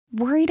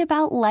Worried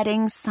about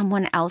letting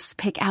someone else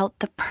pick out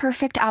the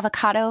perfect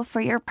avocado for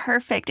your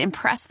perfect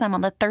impress them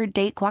on the third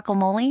date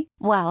guacamole?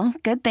 Well,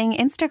 good thing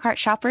Instacart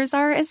shoppers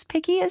are as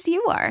picky as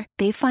you are.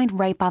 They find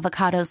ripe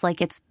avocados like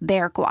it's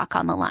their guac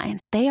on the line.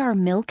 They are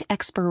milk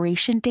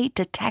expiration date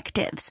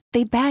detectives.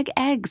 They bag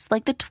eggs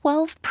like the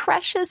 12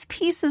 precious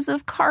pieces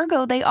of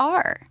cargo they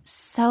are.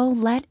 So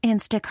let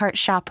Instacart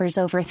shoppers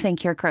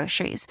overthink your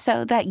groceries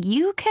so that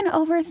you can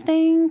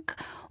overthink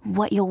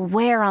what you'll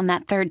wear on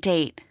that third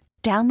date.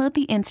 Download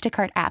the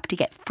Instacart app to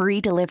get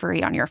free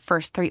delivery on your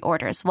first 3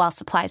 orders while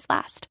supplies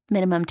last.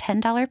 Minimum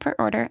 $10 per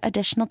order.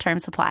 Additional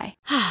terms apply.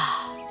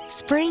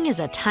 Spring is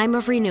a time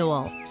of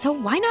renewal, so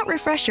why not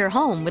refresh your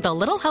home with a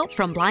little help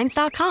from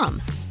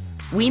Blinds.com?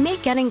 We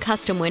make getting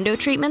custom window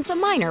treatments a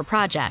minor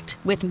project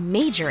with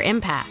major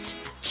impact.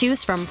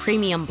 Choose from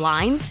premium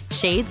blinds,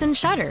 shades, and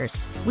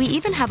shutters. We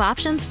even have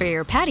options for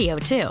your patio,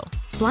 too.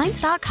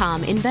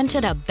 Blinds.com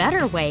invented a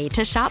better way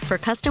to shop for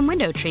custom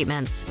window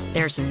treatments.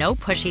 There's no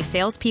pushy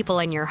salespeople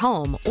in your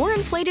home or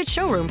inflated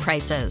showroom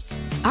prices.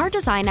 Our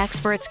design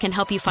experts can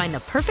help you find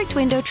the perfect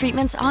window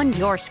treatments on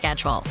your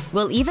schedule.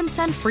 We'll even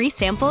send free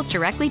samples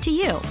directly to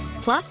you.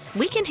 Plus,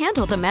 we can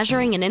handle the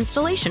measuring and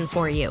installation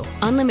for you.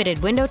 Unlimited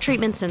window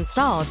treatments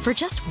installed for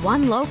just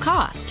one low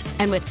cost.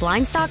 And with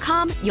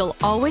Blinds.com, you'll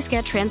always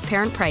get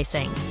transparent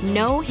pricing.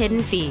 No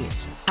hidden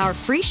fees. Our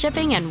free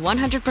shipping and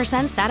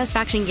 100%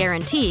 satisfaction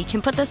guarantee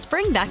can put the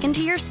spring back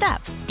into your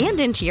step and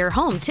into your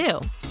home,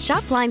 too.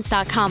 Shop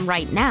Blinds.com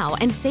right now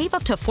and save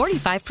up to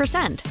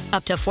 45%.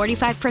 Up to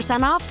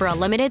 45% off for a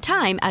limited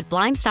time at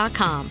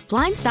Blinds.com.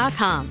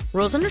 Blinds.com.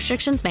 Rules and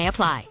restrictions may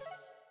apply.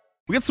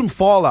 We get some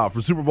fallout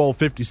for Super Bowl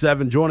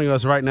 57. Joining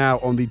us right now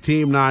on the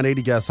Team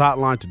 980 guest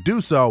hotline to do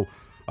so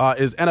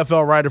is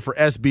NFL writer for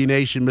SB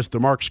Nation,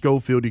 Mr. Mark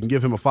Schofield. You can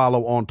give him a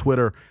follow on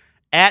Twitter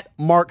at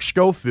Mark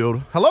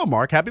Schofield. Hello,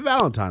 Mark. Happy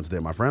Valentine's Day,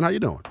 my friend. How you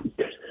doing?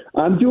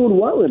 I'm doing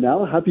well,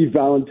 Linnell. Happy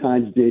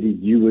Valentine's Day to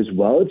you as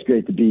well. It's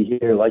great to be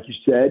here. Like you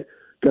said,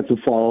 got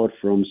some fallout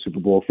from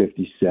Super Bowl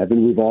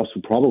 57. We've also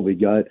probably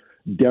got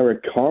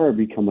Derek Carr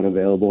becoming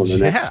available in the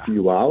next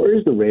few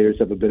hours. The Raiders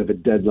have a bit of a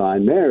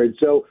deadline there. And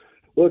so,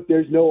 look,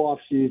 there's no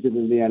offseason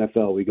in the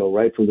NFL. We go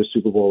right from the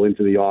Super Bowl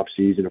into the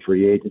offseason, a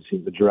free agency,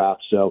 the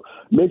draft. So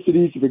makes it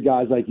easy for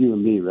guys like you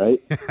and me, right?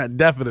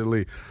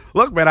 Definitely.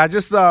 Look, man, I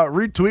just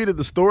retweeted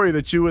the story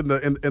that you and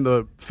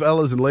the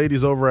fellas and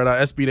ladies over at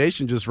SB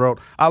Nation just wrote.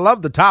 I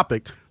love the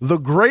topic, the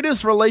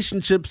greatest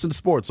relationships in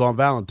sports on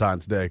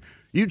Valentine's Day.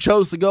 You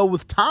chose to go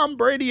with Tom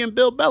Brady and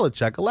Bill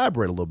Belichick.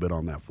 Elaborate a little bit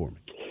on that for me.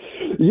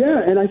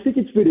 Yeah, and I think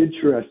it's been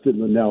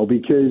interesting, Linnell,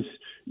 because –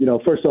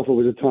 first off, it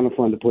was a ton of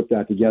fun to put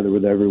that together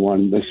with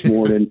everyone this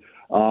morning.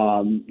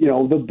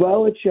 The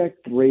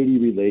Belichick-Brady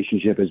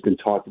relationship has been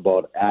talked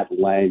about at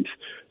length,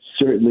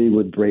 certainly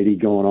with Brady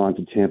going on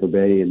to Tampa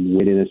Bay and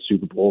winning a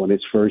Super Bowl in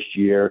his first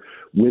year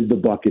with the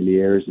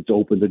Buccaneers. It's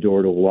opened the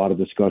door to a lot of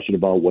discussion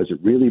about, was it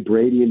really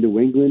Brady in New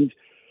England?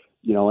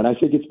 And I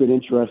think it's been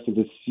interesting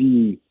to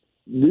see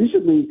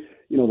recently,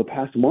 the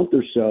past month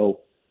or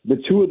so, the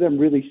two of them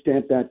really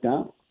stamped that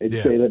down. And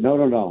say that, no,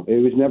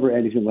 it was never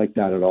anything like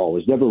that at all. It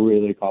was never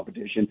really a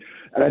competition.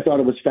 And I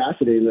thought it was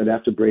fascinating that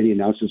after Brady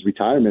announced his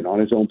retirement on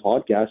his own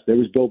podcast, there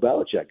was Bill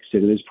Belichick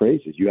singing his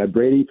praises. You had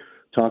Brady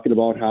talking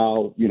about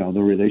how, the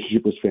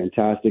relationship was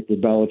fantastic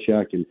with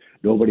Belichick and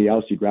nobody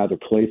else he'd rather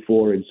play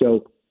for. And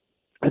so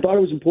I thought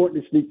it was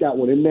important to sneak that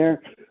one in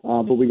there.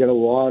 But we got a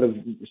lot of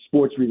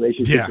sports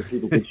relationships that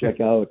people can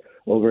check out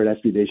over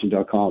at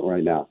SBNation.com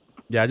right now.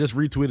 Yeah, I just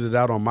retweeted it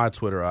out on my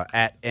Twitter,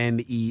 at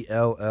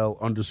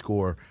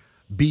NELL_BT.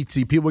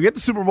 People get to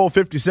Super Bowl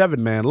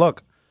 57, man.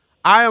 Look,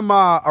 I am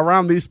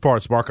around these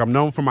parts, Mark. I'm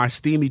known for my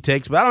steamy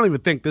takes, but I don't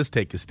even think this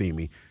take is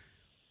steamy.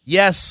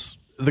 Yes,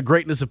 the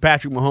greatness of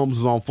Patrick Mahomes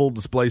was on full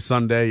display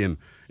Sunday, and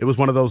it was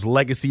one of those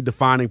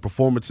legacy-defining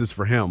performances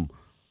for him.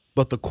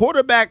 But the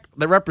quarterback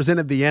that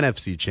represented the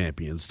NFC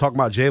champions, talking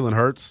about Jalen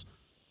Hurts,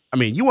 I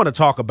mean, you want to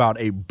talk about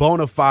a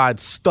bona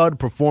fide stud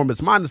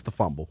performance, minus the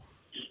fumble.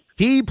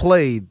 He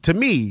played, to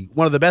me,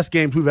 one of the best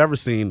games we've ever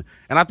seen,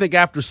 and I think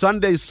after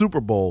Sunday's Super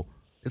Bowl,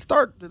 it's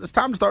time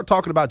to start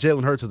talking about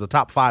Jalen Hurts as a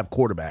top 5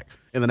 quarterback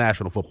in the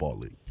National Football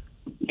League.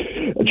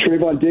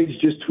 Trayvon Diggs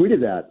just tweeted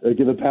that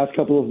in the past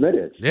couple of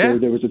minutes. Yeah.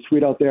 There was a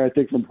tweet out there, I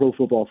think, from Pro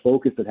Football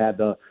Focus that had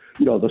the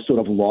sort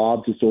of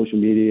lob to social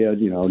media,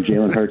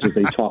 Jalen Hurts is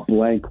a top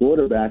blank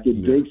quarterback.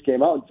 And Diggs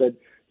came out and said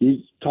he's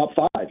top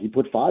 5. He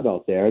put 5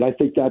 out there. And I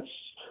think that's,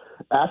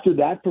 after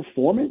that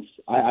performance,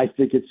 I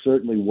think it's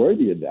certainly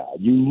worthy of that.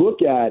 You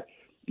look at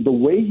the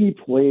way he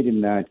played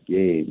in that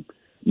game.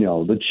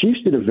 The Chiefs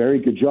did a very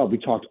good job. We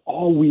talked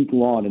all week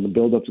long in the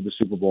build-up to the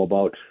Super Bowl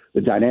about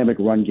the dynamic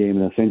run game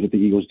and the things that the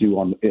Eagles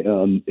do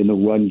in the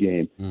run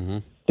game. Mm-hmm.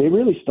 They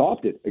really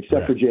stopped it,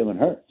 except for Jalen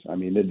Hurts. I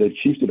mean, the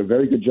Chiefs did a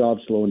very good job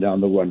slowing down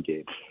the run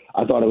game.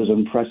 I thought it was an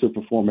impressive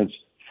performance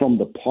from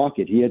the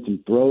pocket. He had some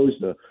throws,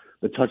 the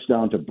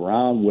touchdown to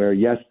Brown, where,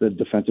 yes, the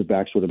defensive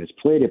back sort of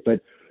misplayed it, but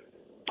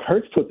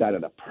Hurts put that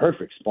in a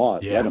perfect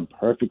spot. He had him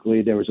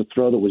perfectly. There was a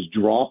throw that was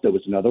dropped. There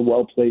was another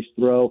well-placed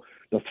throw.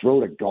 The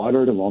throw to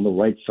Goddard along the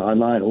right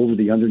sideline over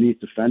the underneath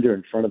defender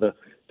in front of the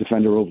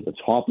defender over the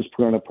top was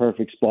put on a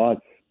perfect spot.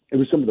 It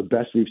was some of the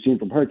best we've seen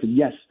from Hurts. And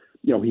yes,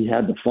 he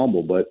had the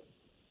fumble, but,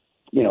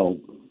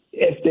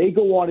 if they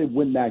go on and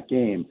win that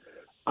game,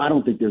 I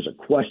don't think there's a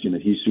question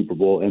that he's Super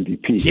Bowl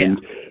MVP. Yeah.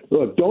 And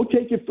look, don't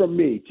take it from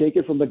me. Take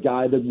it from the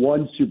guy that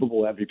won Super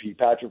Bowl MVP,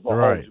 Patrick Mahomes,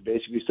 Right. who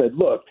basically said,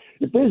 look,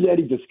 if there's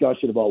any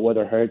discussion about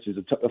whether Hurts is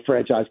a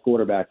franchise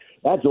quarterback,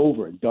 that's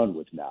over and done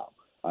with now.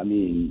 I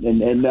mean,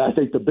 and I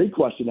think the big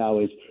question now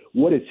is,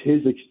 what does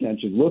his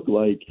extension look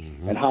like,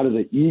 and how do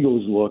the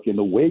Eagles look in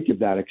the wake of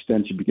that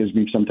extension? Because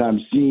we've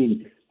sometimes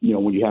seen,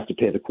 when you have to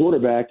pay the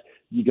quarterback,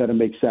 you got to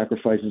make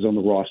sacrifices on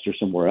the roster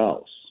somewhere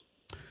else.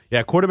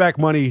 Yeah, quarterback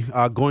money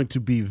going to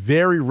be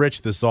very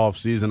rich this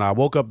offseason. I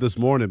woke up this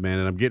morning, man,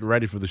 and I'm getting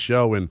ready for the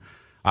show, and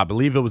I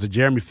believe it was a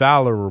Jeremy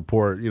Fowler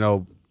report,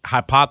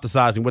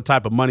 hypothesizing what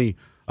type of money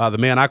the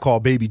man I call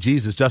Baby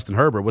Jesus, Justin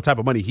Herbert, what type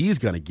of money he's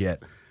going to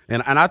get.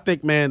 And I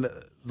think, man,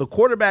 the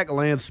quarterback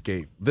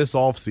landscape this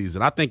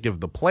offseason, I think if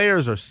the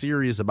players are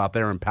serious about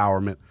their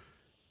empowerment,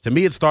 to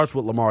me it starts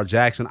with Lamar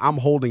Jackson. I'm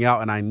holding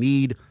out, and I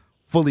need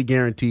fully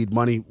guaranteed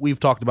money. We've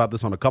talked about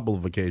this on a couple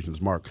of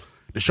occasions, Mark.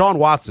 Deshaun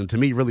Watson, to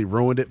me, really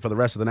ruined it for the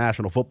rest of the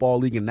National Football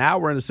League, and now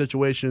we're in a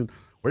situation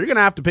where you're going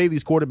to have to pay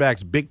these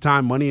quarterbacks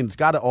big-time money, and it's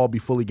got to all be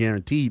fully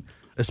guaranteed,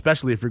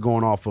 especially if you're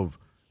going off of,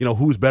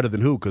 who's better than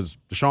who, because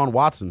Deshaun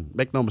Watson,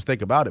 make no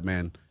mistake about it,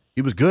 man,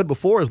 he was good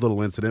before his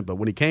little incident, but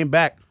when he came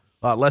back,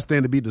 less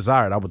than to be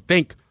desired. I would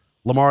think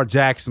Lamar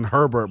Jackson,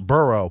 Herbert,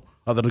 Burrow,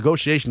 the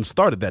negotiations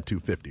started at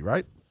 $250,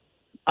 right?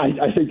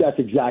 I think that's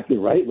exactly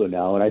right,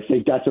 Linnell, and I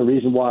think that's a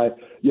reason why,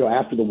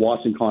 after the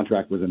Watson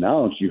contract was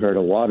announced, you heard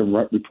a lot of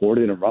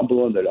reporting and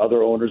rumbling that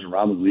other owners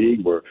around the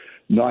league were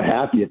not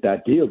happy at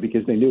that deal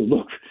because they knew,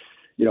 look,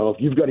 if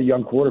you've got a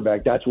young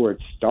quarterback, that's where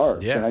it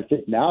starts. Yeah. And I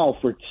think now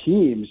for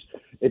teams,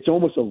 it's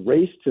almost a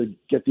race to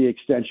get the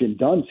extension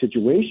done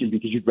situation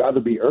because you'd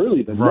rather be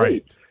early than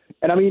late.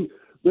 And I mean,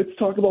 let's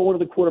talk about one of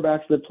the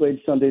quarterbacks that played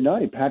Sunday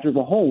night, Patrick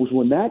Mahomes.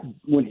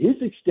 When his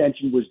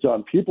extension was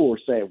done, people were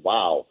saying,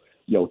 wow,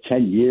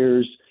 10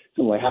 years,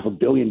 something like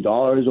 $500 million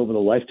over the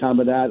lifetime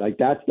of that. Like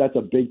that's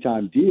a big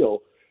time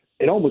deal.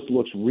 It almost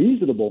looks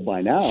reasonable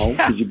by now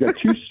because you've got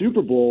 2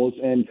 Super Bowls.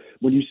 And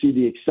when you see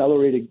the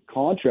accelerated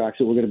contracts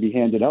that we're going to be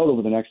handed out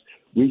over the next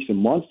weeks and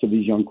months to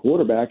these young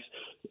quarterbacks,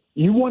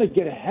 you want to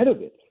get ahead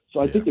of it. So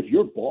I think if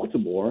you're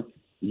Baltimore,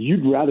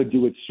 you'd rather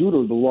do it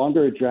sooner. The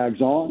longer it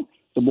drags on,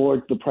 the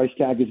more the price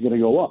tag is going to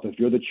go up. If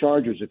you're the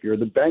Chargers, if you're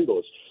the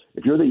Bengals,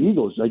 if you're the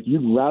Eagles,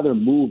 you'd rather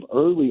move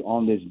early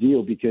on this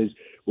deal because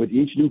with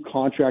each new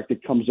contract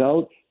that comes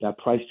out, that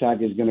price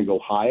tag is going to go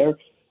higher.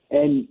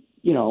 And,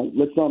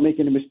 let's not make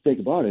any mistake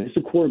about it. It's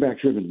a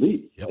quarterback-driven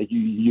league. Yep.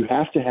 You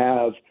have to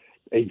have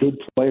a good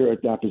player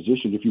at that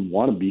position if you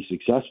want to be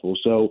successful.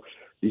 So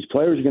these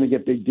players are going to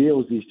get big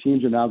deals. These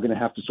teams are now going to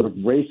have to sort of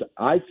race,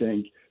 I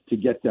think, to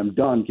get them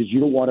done because you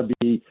don't want to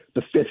be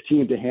the 5th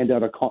team to hand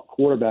out a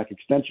quarterback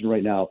extension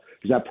right now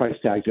because that price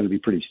tag is going to be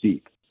pretty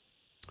steep.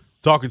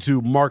 Talking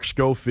to Mark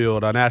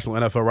Schofield, a national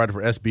NFL writer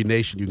for SB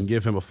Nation. You can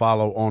give him a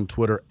follow on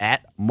Twitter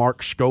at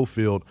Mark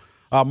Schofield.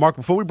 Mark,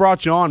 before we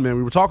brought you on, man,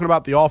 we were talking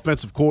about the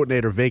offensive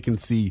coordinator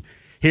vacancy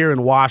here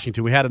in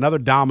Washington. We had another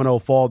domino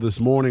fall this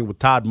morning with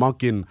Todd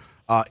Monken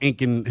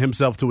inking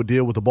himself to a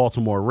deal with the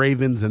Baltimore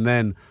Ravens, and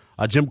then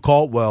Jim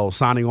Caldwell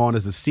signing on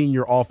as a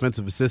senior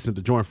offensive assistant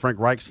to join Frank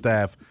Reich's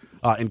staff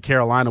in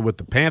Carolina with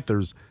the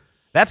Panthers.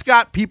 That's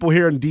got people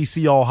here in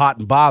D.C. all hot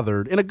and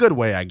bothered, in a good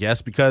way, I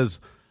guess,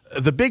 because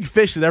the big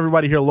fish that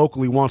everybody here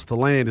locally wants to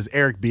land is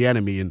Eric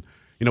Bieniemy. And,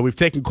 we've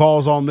taken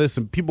calls on this,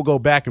 and people go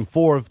back and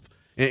forth,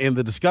 and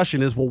the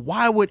discussion is, well,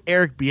 why would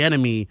Eric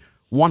Bieniemy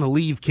want to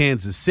leave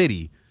Kansas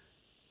City?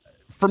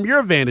 From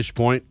your vantage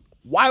point,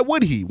 why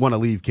would he want to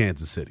leave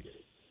Kansas City?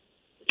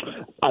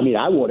 I mean,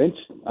 I wouldn't.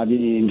 I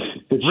mean,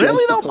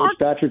 really, though, Mark?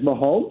 Patrick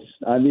Mahomes?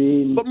 I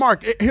mean. But,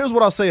 Mark, here's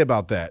what I'll say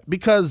about that.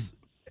 Because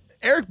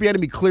Eric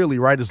Bieniemy clearly,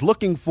 right, is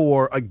looking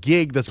for a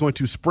gig that's going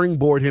to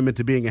springboard him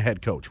into being a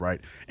head coach,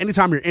 right?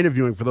 Anytime you're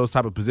interviewing for those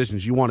type of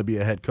positions, you want to be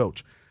a head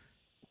coach.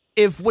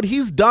 If what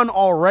he's done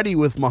already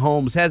with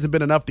Mahomes hasn't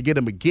been enough to get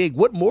him a gig,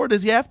 what more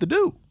does he have to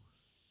do?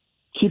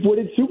 Keep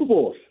winning Super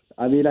Bowls.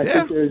 I mean, I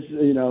think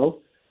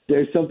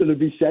there's something to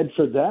be said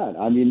for that.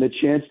 I mean, the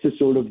chance to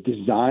sort of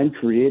design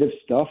creative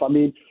stuff. I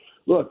mean,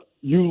 look,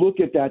 you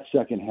look at that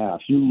second half.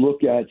 You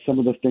look at some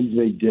of the things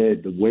they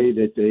did, the way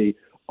that they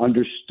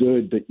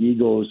understood the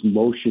Eagles'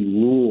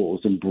 motion rules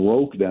and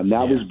broke them.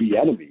 That was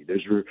Bieniemy.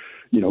 There's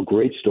a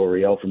great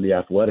story out from The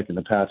Athletic in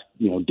the past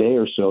day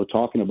or so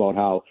talking about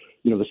how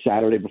the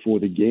Saturday before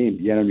the game,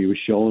 Bieniemy was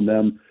showing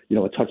them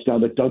a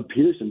touchdown that Doug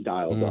Peterson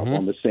dialed up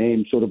on the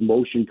same sort of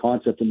motion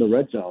concept in the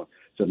red zone.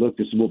 Said, look,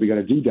 this is what we got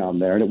to do down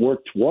there, and it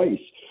worked twice.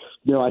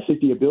 I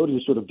think the ability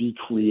to sort of be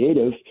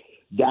creative,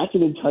 that's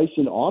an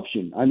enticing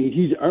option. I mean,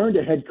 he's earned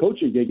a head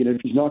coaching gig, and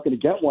if he's not going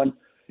to get one,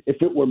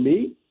 if it were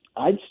me,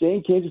 I'd stay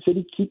in Kansas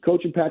City, keep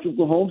coaching Patrick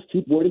Mahomes,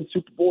 keep winning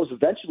Super Bowls.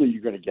 Eventually,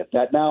 you're going to get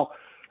that. Now,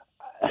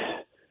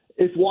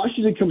 if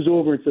Washington comes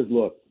over and says,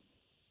 look,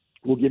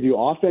 we'll give you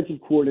offensive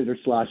coordinator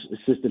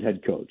 / assistant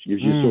head coach,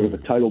 gives you sort of a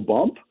title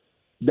bump,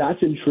 that's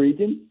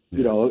intriguing.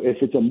 You know, if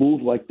it's a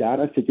move like that,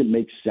 I think it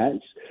makes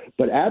sense.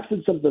 But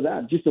absent something of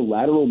that, just a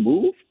lateral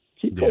move,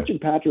 keep coaching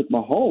Patrick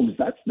Mahomes.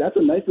 That's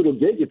a nice little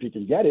gig if you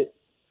can get it.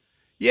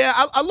 Yeah,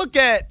 I look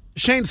at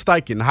Shane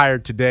Steichen,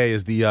 hired today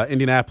as the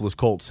Indianapolis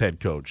Colts head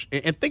coach,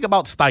 and think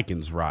about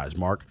Steichen's rise,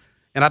 Mark.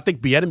 And I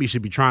think Bieniemy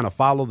should be trying to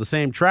follow the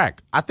same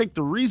track. I think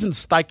the reason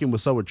Steichen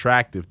was so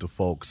attractive to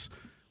folks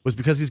was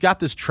because he's got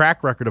this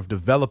track record of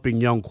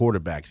developing young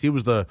quarterbacks. He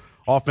was the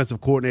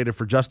offensive coordinator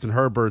for Justin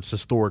Herbert's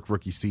historic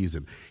rookie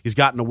season. He's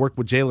gotten to work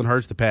with Jalen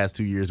Hurts the past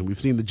 2 years, and we've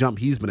seen the jump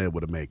he's been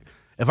able to make.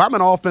 If I'm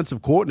an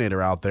offensive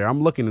coordinator out there,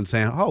 I'm looking and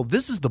saying, oh,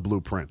 this is the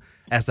blueprint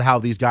as to how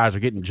these guys are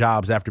getting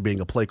jobs after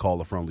being a play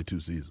caller for only 2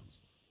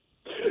 seasons.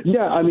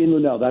 Yeah, I mean,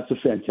 Linnell, that's a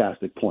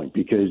fantastic point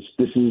because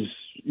this is,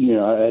 you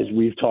know, as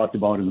we've talked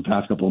about in the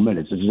past couple of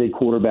minutes, this is a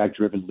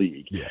quarterback-driven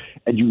league. Yeah.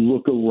 And you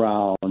look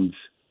around,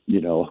 you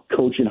know,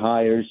 coaching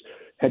hires,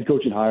 head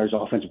coaching hires,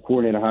 offensive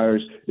coordinator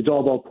hires, it's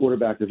all about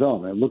quarterback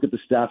development. Look at the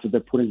staff that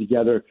they're putting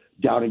together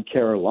down in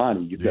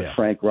Carolina. You've got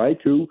Frank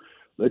Reich, who,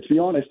 let's be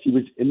honest, he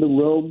was in the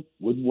room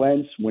with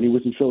Wentz when he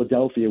was in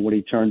Philadelphia, when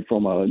he turned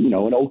from an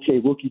okay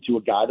rookie to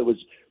a guy that was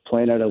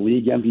playing at a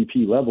league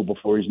MVP level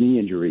before his knee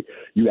injury.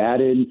 You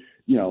add in,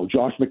 you know,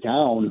 Josh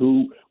McCown,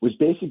 who was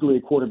basically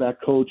a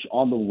quarterback coach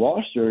on the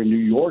roster in New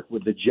York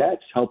with the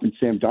Jets, helping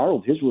Sam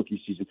Darnold his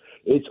rookie season.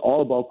 It's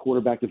all about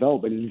quarterback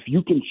development. And if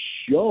you can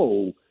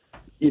show,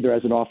 either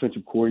as an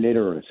offensive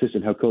coordinator or an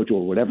assistant head coach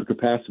or whatever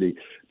capacity,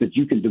 that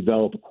you can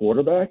develop a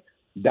quarterback,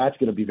 that's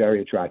going to be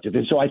very attractive.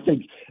 And so I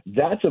think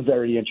that's a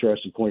very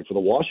interesting point for the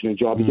Washington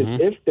job,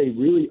 because if they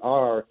really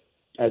are,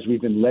 as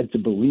we've been led to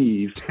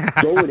believe,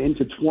 going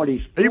into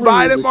 23 Are you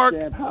buying it, with Mark?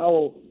 Sam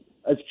Howell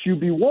as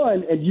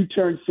QB1, and you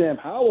turn Sam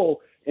Howell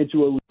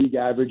into a league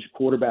average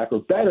quarterback or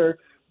better,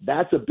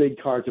 that's a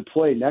big card to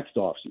play next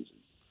offseason.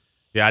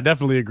 Yeah, I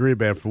definitely agree,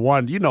 man. For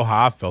one, you know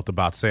how I felt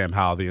about Sam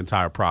Howell the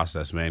entire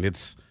process, man.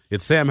 It's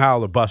Sam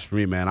Howell or bust for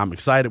me, man. I'm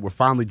excited. We're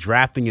finally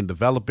drafting and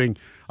developing.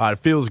 It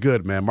feels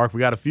good, man. Mark, we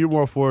got a few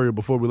more for you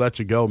before we let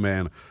you go,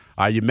 man.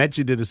 You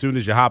mentioned it as soon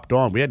as you hopped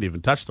on. We hadn't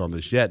even touched on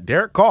this yet.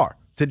 Derek Carr.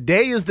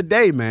 Today is the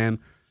day, man.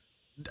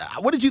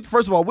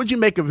 First of all, what did you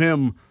make of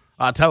him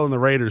telling the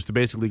Raiders to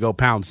basically go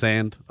pound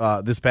sand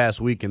this past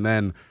week? And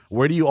then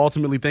where do you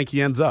ultimately think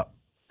he ends up?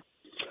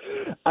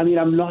 I mean,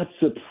 I'm not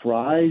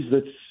surprised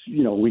that,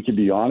 you know, we can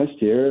be honest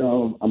here.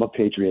 I'm a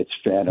Patriots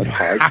fan at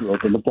heart. Grew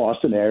up in the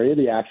Boston area.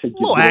 The accent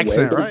gives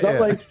it away.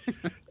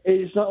 But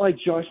it's not like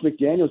Josh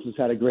McDaniels has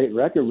had a great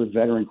record with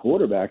veteran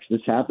quarterbacks.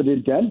 This happened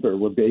in Denver,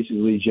 where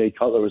basically Jay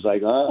Cutler was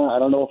like, I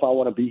don't know if I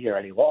want to be here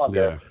any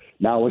longer. Yeah.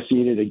 Now we're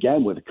seeing it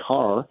again with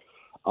Carr.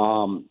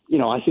 You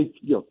know, I think,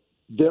 you know,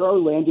 there are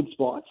landing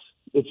spots.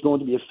 It's going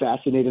to be a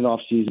fascinating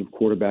offseason of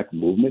quarterback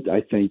movement.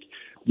 I think,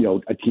 you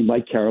know, a team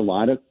like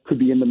Carolina could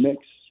be in the mix.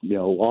 You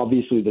know,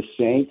 obviously the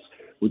Saints,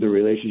 with the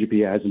relationship he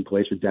has in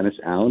place with Dennis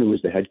Allen, who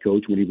was the head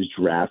coach when he was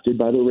drafted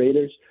by the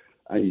Raiders,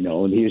 you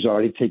know, and he's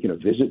already taken a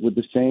visit with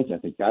the Saints. I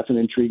think that's an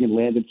intriguing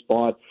landing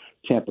spot.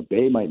 Tampa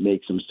Bay might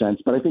make some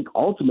sense. But I think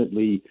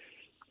ultimately,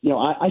 you know,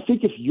 I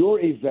think if you're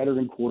a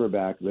veteran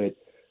quarterback that,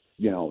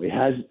 you know, it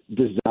has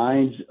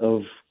designs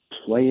of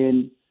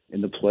playing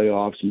in the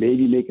playoffs,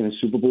 maybe making a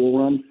Super Bowl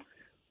run,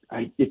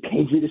 it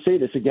pains me to say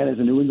this again as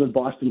a New England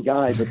Boston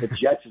guy, but the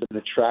Jets is an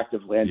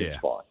attractive landing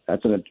spot.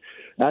 That's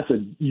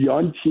a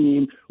young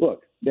team.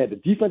 Look, they had the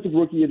defensive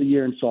rookie of the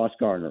year in Sauce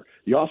Gardner,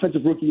 the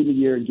offensive rookie of the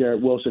year in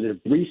Garrett Wilson.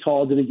 If Breece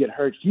Hall didn't get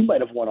hurt, he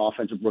might have won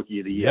offensive rookie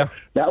of the year. Yeah.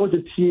 That was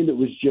a team that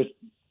was just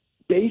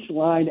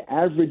baseline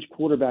average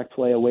quarterback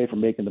play away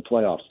from making the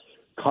playoffs.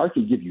 Carr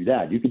can give you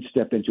that. You can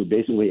step into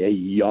basically a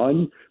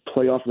young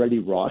playoff-ready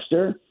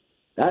roster.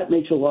 That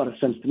makes a lot of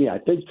sense to me. I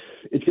think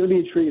it's going to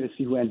be intriguing to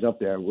see who ends up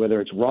there, whether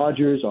it's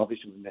Rodgers,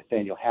 obviously with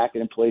Nathaniel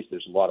Hackett in place.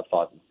 There's a lot of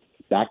thought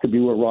that could be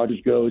where Rodgers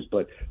goes.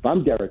 But if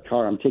I'm Derek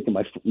Carr, I'm taking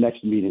my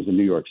next meetings in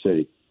New York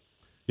City.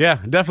 Yeah,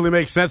 definitely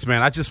makes sense,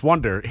 man. I just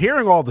wonder,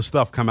 hearing all the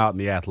stuff come out in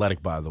The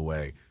Athletic, by the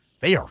way,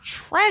 they are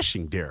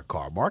trashing Derek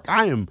Carr, Mark.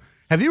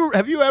 Have you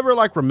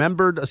ever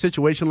remembered a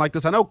situation like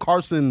this? I know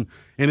Carson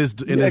in his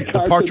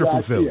departure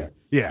from Philly. Year.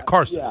 Yeah,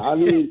 Carson. Yeah, I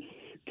mean,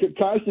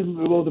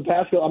 Carson, well, the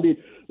past, I mean,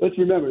 let's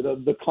remember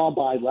the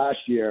combine last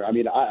year. I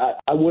mean, I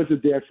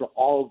wasn't there for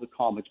all of the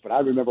comments, but I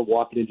remember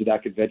walking into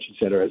that convention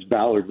center as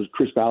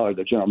Chris Ballard,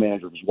 the general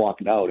manager, was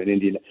walking out, and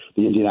the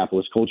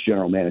Indianapolis Colts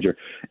general manager,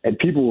 and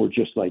people were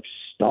just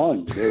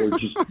stunned. They were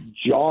just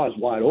jaws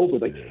wide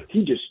open.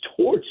 He just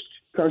torched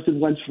Carson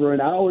Wentz for an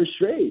hour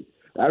straight.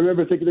 I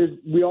remember thinking,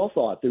 we all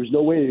thought there's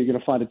no way you're going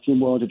to find a team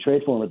willing to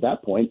trade for him at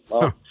that point.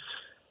 Well,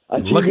 a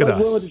team was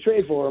willing to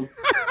trade for him.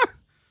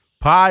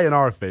 Pie in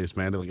our face,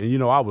 man. And, you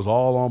know, I was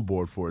all on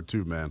board for it,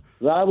 too, man.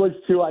 I was,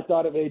 too. I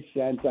thought it made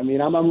sense. I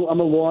mean, I'm a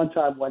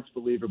long-time Wentz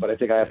believer, but I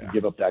think I have to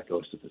give up that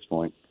ghost at this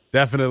point.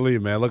 Definitely,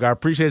 man. Look, I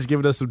appreciate you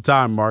giving us some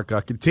time, Mark.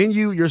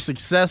 Continue your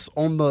success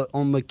on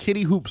the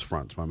Kitty Hoops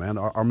front, my man.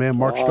 Our man,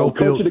 Mark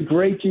Schofield. Coaching a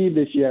great team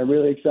this year. I'm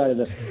really excited.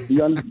 The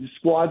young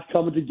squad's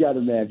coming together,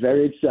 man.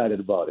 Very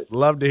excited about it.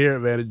 Love to hear it,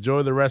 man.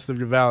 Enjoy the rest of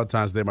your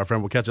Valentine's Day, my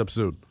friend. We'll catch up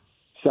soon.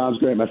 Sounds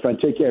great, my friend.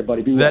 Take care,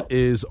 buddy. Be well. That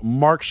is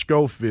Mark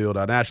Schofield,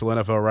 a national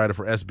NFL writer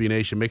for SB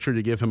Nation. Make sure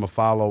you give him a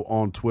follow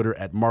on Twitter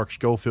at Mark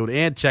Schofield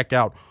and check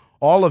out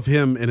all of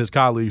him and his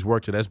colleagues'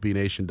 work at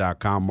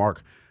SBNation.com.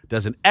 Mark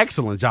does an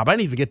excellent job. I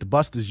didn't even get to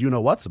bust his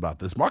you-know-whats about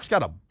this. Mark's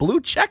got a blue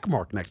check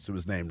mark next to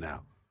his name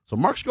now. So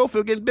Mark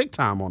Schofield getting big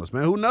time on us,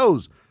 man. Who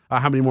knows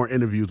how many more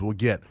interviews we'll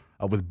get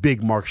with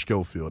big Mark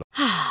Schofield.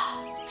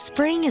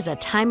 Spring is a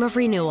time of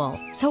renewal,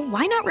 so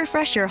why not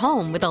refresh your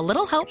home with a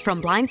little help from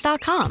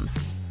Blinds.com?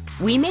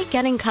 We make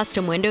getting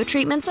custom window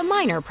treatments a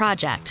minor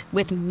project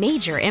with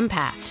major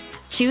impact.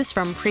 Choose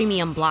from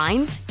premium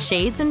blinds,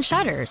 shades, and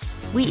shutters.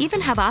 We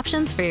even have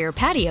options for your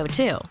patio,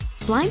 too.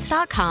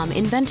 Blinds.com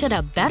invented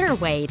a better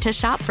way to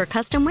shop for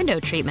custom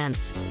window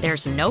treatments.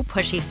 There's no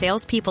pushy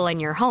salespeople in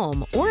your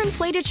home or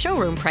inflated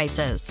showroom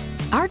prices.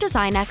 Our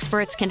design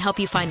experts can help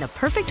you find the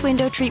perfect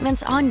window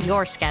treatments on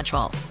your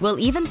schedule. We'll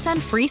even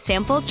send free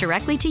samples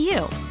directly to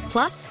you.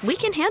 Plus, we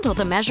can handle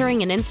the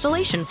measuring and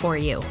installation for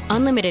you.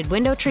 Unlimited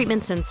window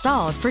treatments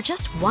installed for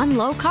just one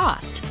low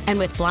cost. And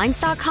with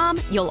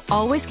Blinds.com, you'll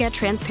always get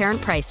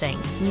transparent pricing.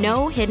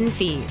 No hidden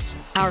fees.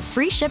 Our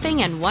free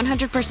shipping and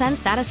 100%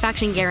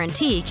 satisfaction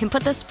guarantee can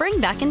put the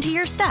spring back into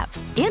your step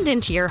and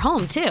into your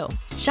home, too.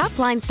 Shop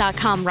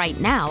Blinds.com right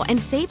now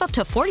and save up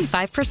to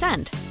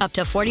 45%. Up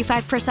to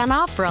 45%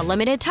 off for a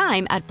limited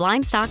time at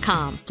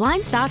Blinds.com.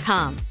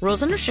 Blinds.com.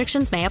 Rules and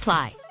restrictions may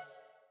apply.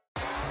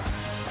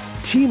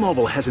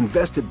 T-Mobile has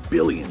invested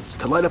billions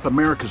to light up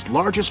America's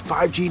largest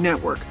 5G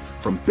network,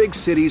 from big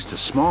cities to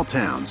small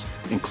towns,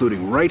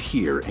 including right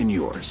here in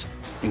yours.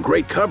 And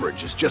great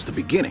coverage is just the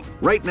beginning.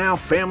 Right now,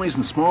 families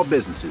and small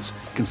businesses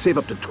can save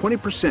up to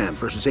 20%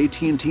 versus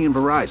AT&T and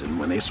Verizon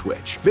when they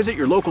switch. Visit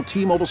your local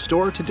T-Mobile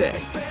store today.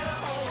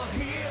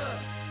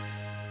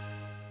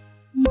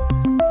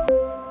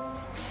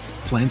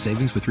 Plan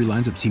savings with 3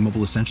 lines of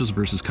T-Mobile Essentials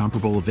versus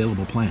comparable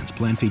available plans.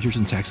 Plan features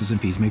and taxes and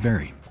fees may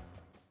vary.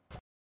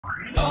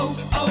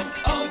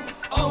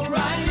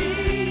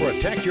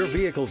 Protect your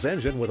vehicle's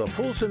engine with a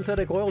full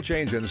synthetic oil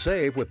change and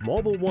save with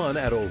Mobil 1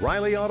 at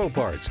O'Reilly Auto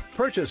Parts.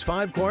 Purchase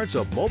 5 quarts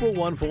of Mobil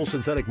 1 full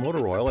synthetic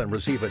motor oil and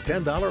receive a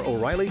 $10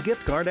 O'Reilly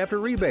gift card after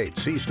rebate.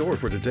 See store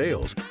for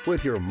details.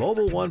 With your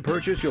Mobil 1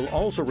 purchase, you'll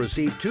also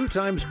receive 2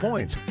 times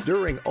points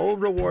during O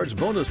Rewards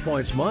Bonus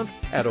Points Month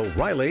at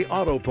O'Reilly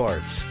Auto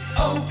Parts.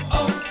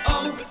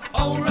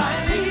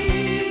 O'Reilly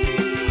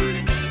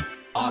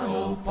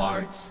Auto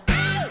Parts.